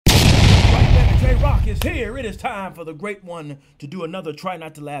J-Rocc is here. It is time for the great one to do another Try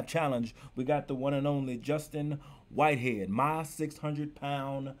Not to Laugh challenge. We got the one and only Justin Whitehead. My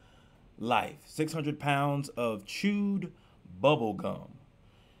 600-pound life. 600 pounds of chewed bubble gum.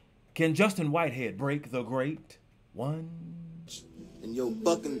 Can Justin Whitehead break the great one? And your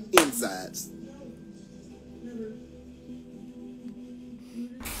fucking insides.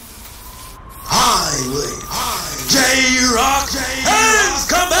 Highway. J-Rocc. Hands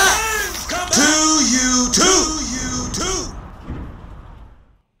come back to you too.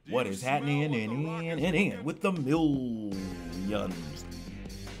 What is happening in with the millions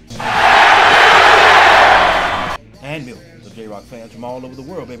and millions of J-Rocc fans from all over the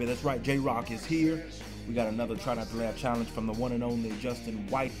world, baby. That's right, J-Rocc is here. We got another Try Not to Laugh challenge from the one and only Justin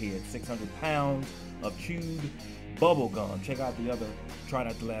Whitehead. 600 pounds of chewed bubble gum. Check out the other Try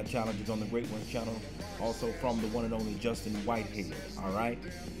Not to Laugh challenges on the Great Ones channel, also from the one and only Justin Whitehead. All right,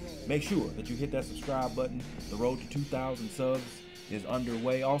 make sure that you hit that subscribe button. The road to 2,000 subs is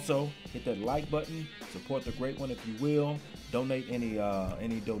underway. Also, hit that like button. Support the Great One if you will. Donate any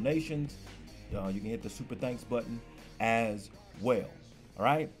donations. You can hit the super thanks button as well. All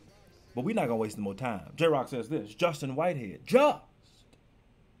right, but we're not gonna waste no more time. J-Rocc says this: Justin Whitehead, just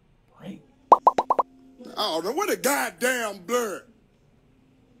break. Oh, now what a goddamn blur.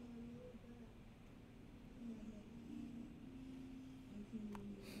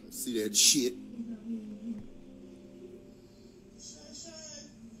 See that shit?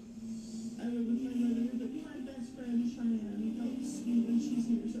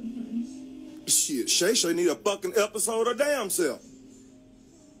 Shit, Shay need a fucking episode of damn self.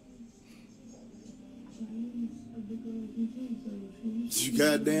 You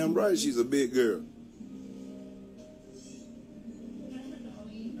goddamn right, she's a big girl.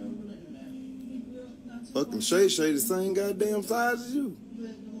 Fucking Shay the same goddamn size as you.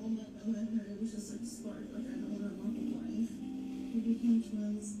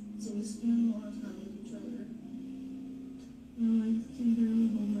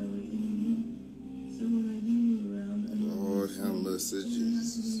 Lord have mercy,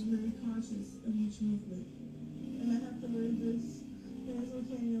 Jesus.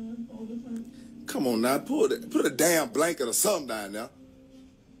 Come on now, put a damn blanket or something down there.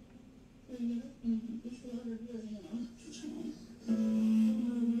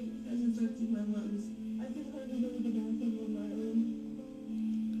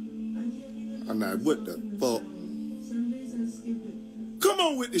 I'm not, what the fuck? Come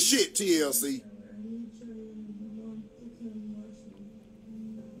on with the shit, TLC.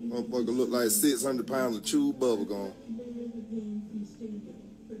 Motherfucker look like 600 pounds of chewed bubble gum.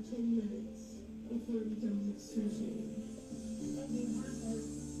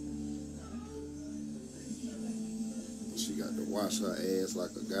 She got to wash her ass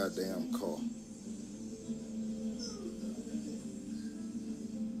like a goddamn car.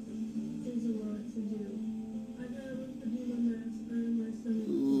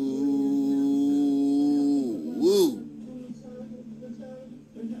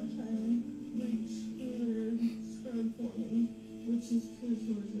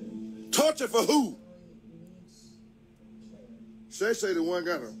 Torture for who? Shay the one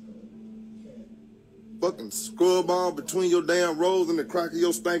got a fucking scrub on between your damn rolls and the crack of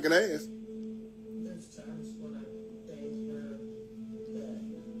your stinking ass. There's times when I thank her that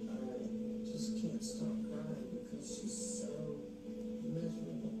I just can't stop crying because she's so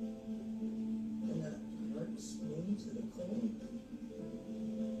miserable. And that hurts me to the core.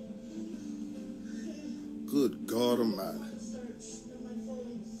 Good God Almighty.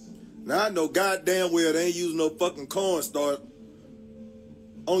 Now I know goddamn well they ain't using no fucking cornstarch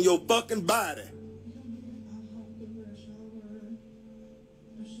on your fucking body.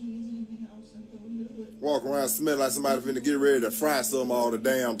 Walk around smelling like somebody finna get ready to fry something all the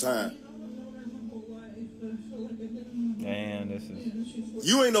damn time. Man, this is...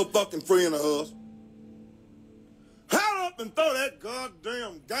 You ain't no fucking friend of hers. Hurry up and throw that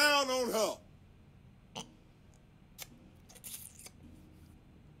goddamn gown on her.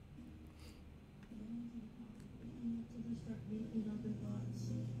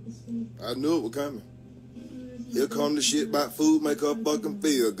 I knew it was coming. Here come the shit about food make her fucking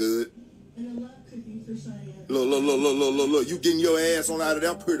feel good. Look. You getting your ass on out of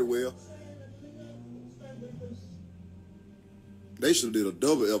there pretty well. They should have did a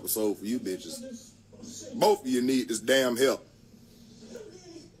double episode for you bitches. Both of you need this damn help.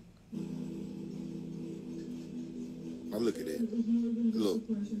 Now look at that. Look.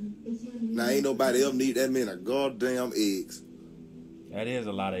 Now ain't nobody else need that many goddamn eggs. That is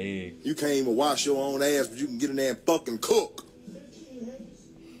a lot of eggs. You can't even wash your own ass, but you can get in there and fucking cook.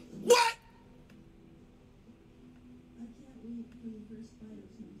 What?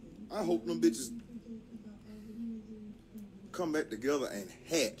 I hope them bitches come back together and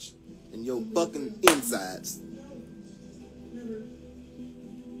hatch in your fucking insides. Never.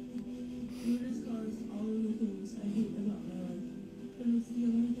 You just caused all of the things I hate about my life. But it's the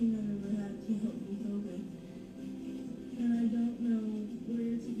only thing I've ever had to help me focus. And I don't know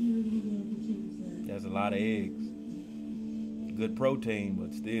where to even begin to change that. That's a lot of eggs. Good protein,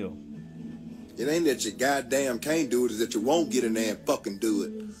 but still. It ain't that you goddamn can't do it, it's that you won't get in there and fucking do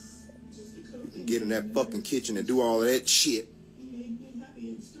it. Get in that fucking kitchen and do all of that shit. It made me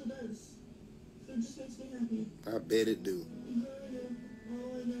happy. It still does. It just makes me happy. I bet it do.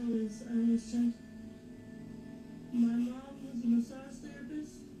 All I know is I was sent. My mom was a massage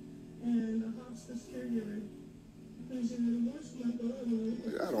therapist and a hospice caregiver. And she washed my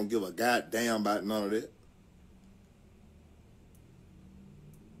blood. I don't give a goddamn about none of that.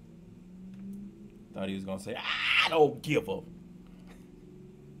 Thought he was gonna say, I don't give a.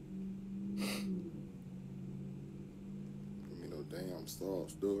 Damn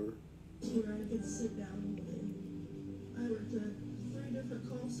soft door. Where I could sit down and I worked at 3 different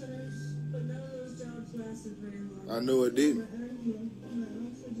call centers, but none of those jobs lasted very long. I know it didn't.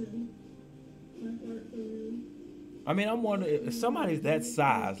 I mean, I'm wondering if somebody's that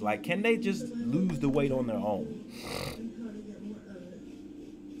size, like, can they just lose the weight on their own?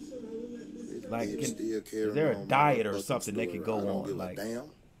 Like, is there a diet or something they could go on? Like, damn.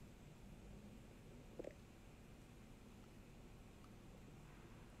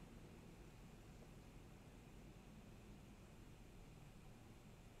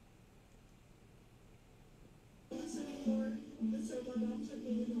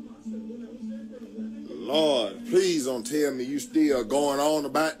 Lord, please don't tell me you still going on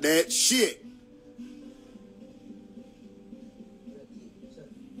about that shit.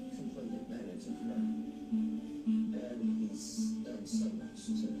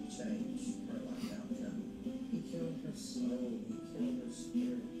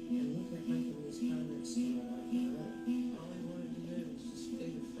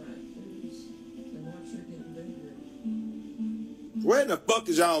 Where the fuck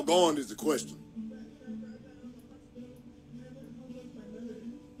is y'all going is the question.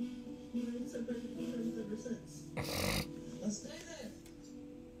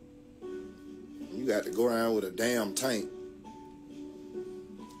 You got to go around with a damn tank.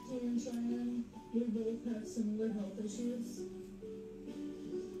 We both have similar health issues.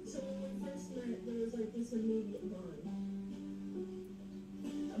 So when we first met, there was like this immediate bond.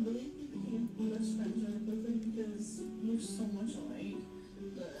 I believe we became best friends really quickly because we're so much alike.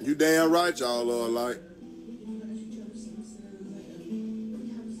 You damn right y'all are alike.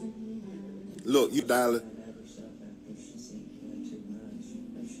 Look, you dial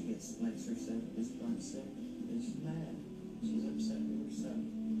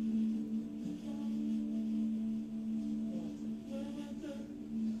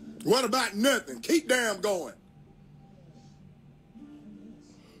What about nothing? Keep damn going.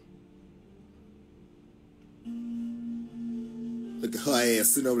 Look at her ass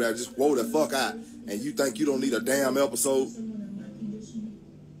sitting over there, just roll the fuck out. And you think you don't need a damn episode?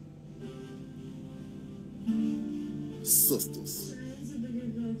 Sisters.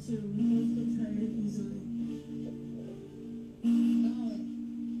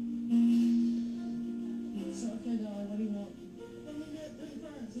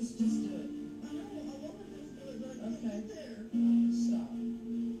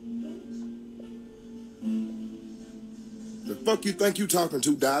 The fuck you think you talking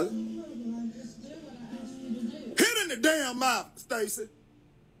to, darling? Hit in the damn mouth, Stacy.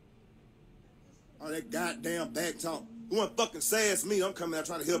 All that goddamn back talk. You want to fucking sass me? I'm coming out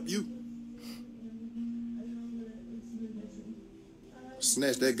trying to help you.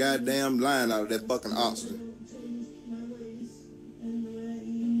 Snatch that goddamn line out of that fucking oxygen.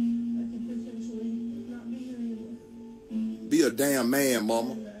 Be a damn man,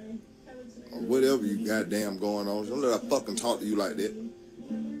 mama. Or whatever you goddamn going on. Don't let her fucking talk to you like that.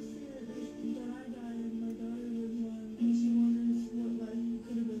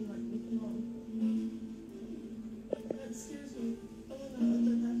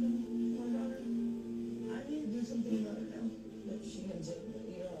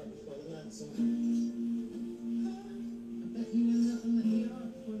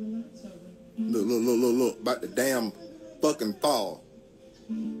 Look, about the damn fucking fall.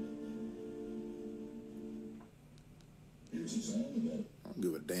 I don't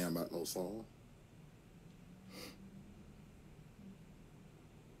give a damn about no fall.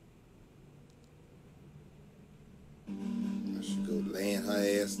 I should go laying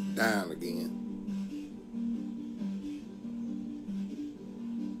her ass down again.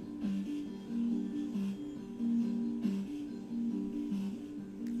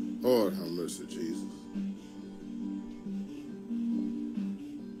 mercy, Jesus.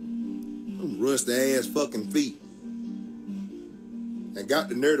 Them rusty ass fucking feet. And got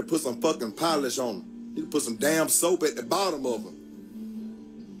the nerve to put some fucking polish on them. Need to put some damn soap at the bottom of them.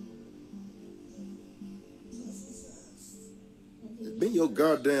 Bend your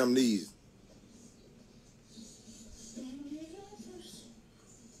goddamn knees.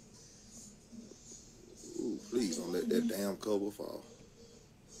 Ooh, please don't let that damn cover fall.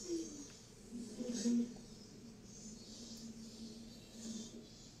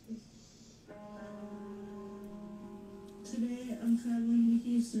 Today, I'm traveling to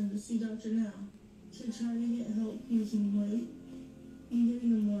Houston to see Dr. Now to try to get help losing weight and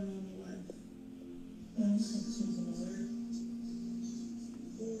getting a more normal life. I was something over.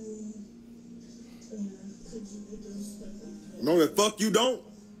 Could you get those speckled pants? No, the fuck you don't.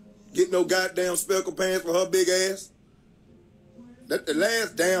 Get no goddamn speckled pants for her big ass. That's the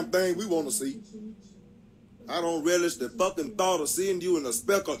last damn thing we want to see. I don't relish the fucking thought of seeing you in a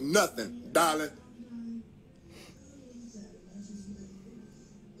speckled nothing, darling.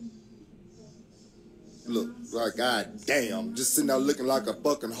 Look, like goddamn, just sitting there looking like a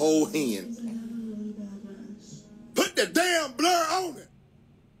fucking whole hen. Put the damn blur on it.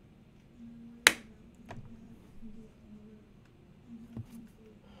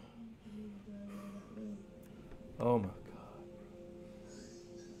 Oh my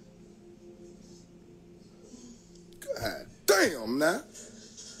God. God damn, now.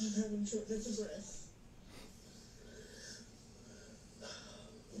 I'm having shortness of breath.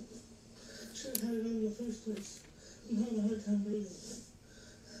 Should have had it on in the first place. I'm having a hard time breathing.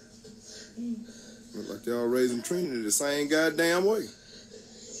 Look like y'all raising Trinity the same goddamn way.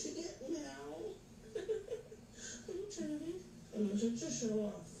 She get now. I'm Trinity. I'm gonna take your show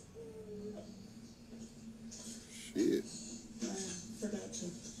off. Shit. I forgot to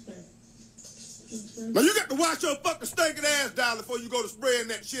spray. Now you got to wash your fucking stinking ass down before you go to spraying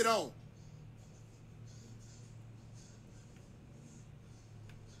that shit on.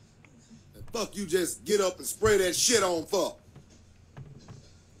 And fuck you just get up and spray that shit on for.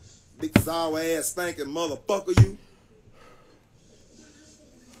 Big sour ass stinking motherfucker you.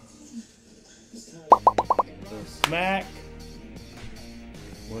 The smack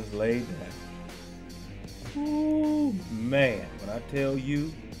was laid down. Ooh, man, when I tell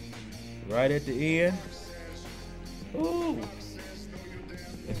you, right at the end, ooh,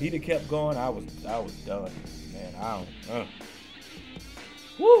 if he'd have kept going, I was done. Man, I don't,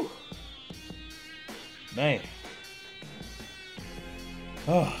 woo, man.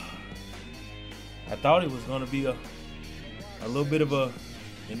 Oh, I thought it was gonna be a little bit of an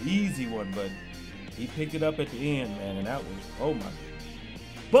easy one, but he picked it up at the end, man, and that was, oh my.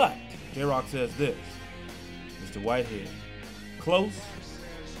 But J-Rocc says this. Mr. Whitehead, close,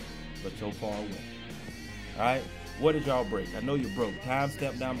 but so far away. All right, what did y'all break? I know you broke.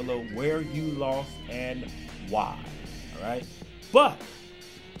 Timestamp down below where you lost and why. All right, but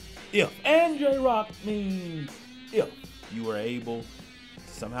if, and J-Rocc means if you were able to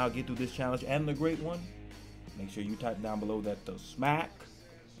somehow get through this challenge and the great one, make sure you type down below that the smack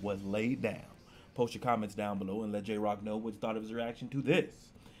was laid down. Post your comments down below and let J-Rocc know what you thought of his reaction to this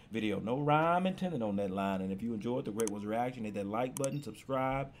video. No rhyme intended on that line. And if you enjoyed the Great One's reaction, hit that like button,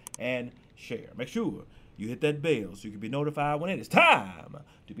 subscribe, and share. Make sure you hit that bell so you can be notified when it is time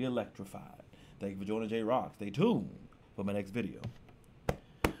to be electrified. Thank you for joining J-Rocc. Stay tuned for my next video.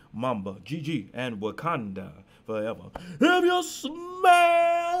 Mamba, GG, and Wakanda forever. If you smell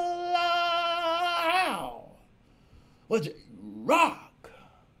what J-Rocc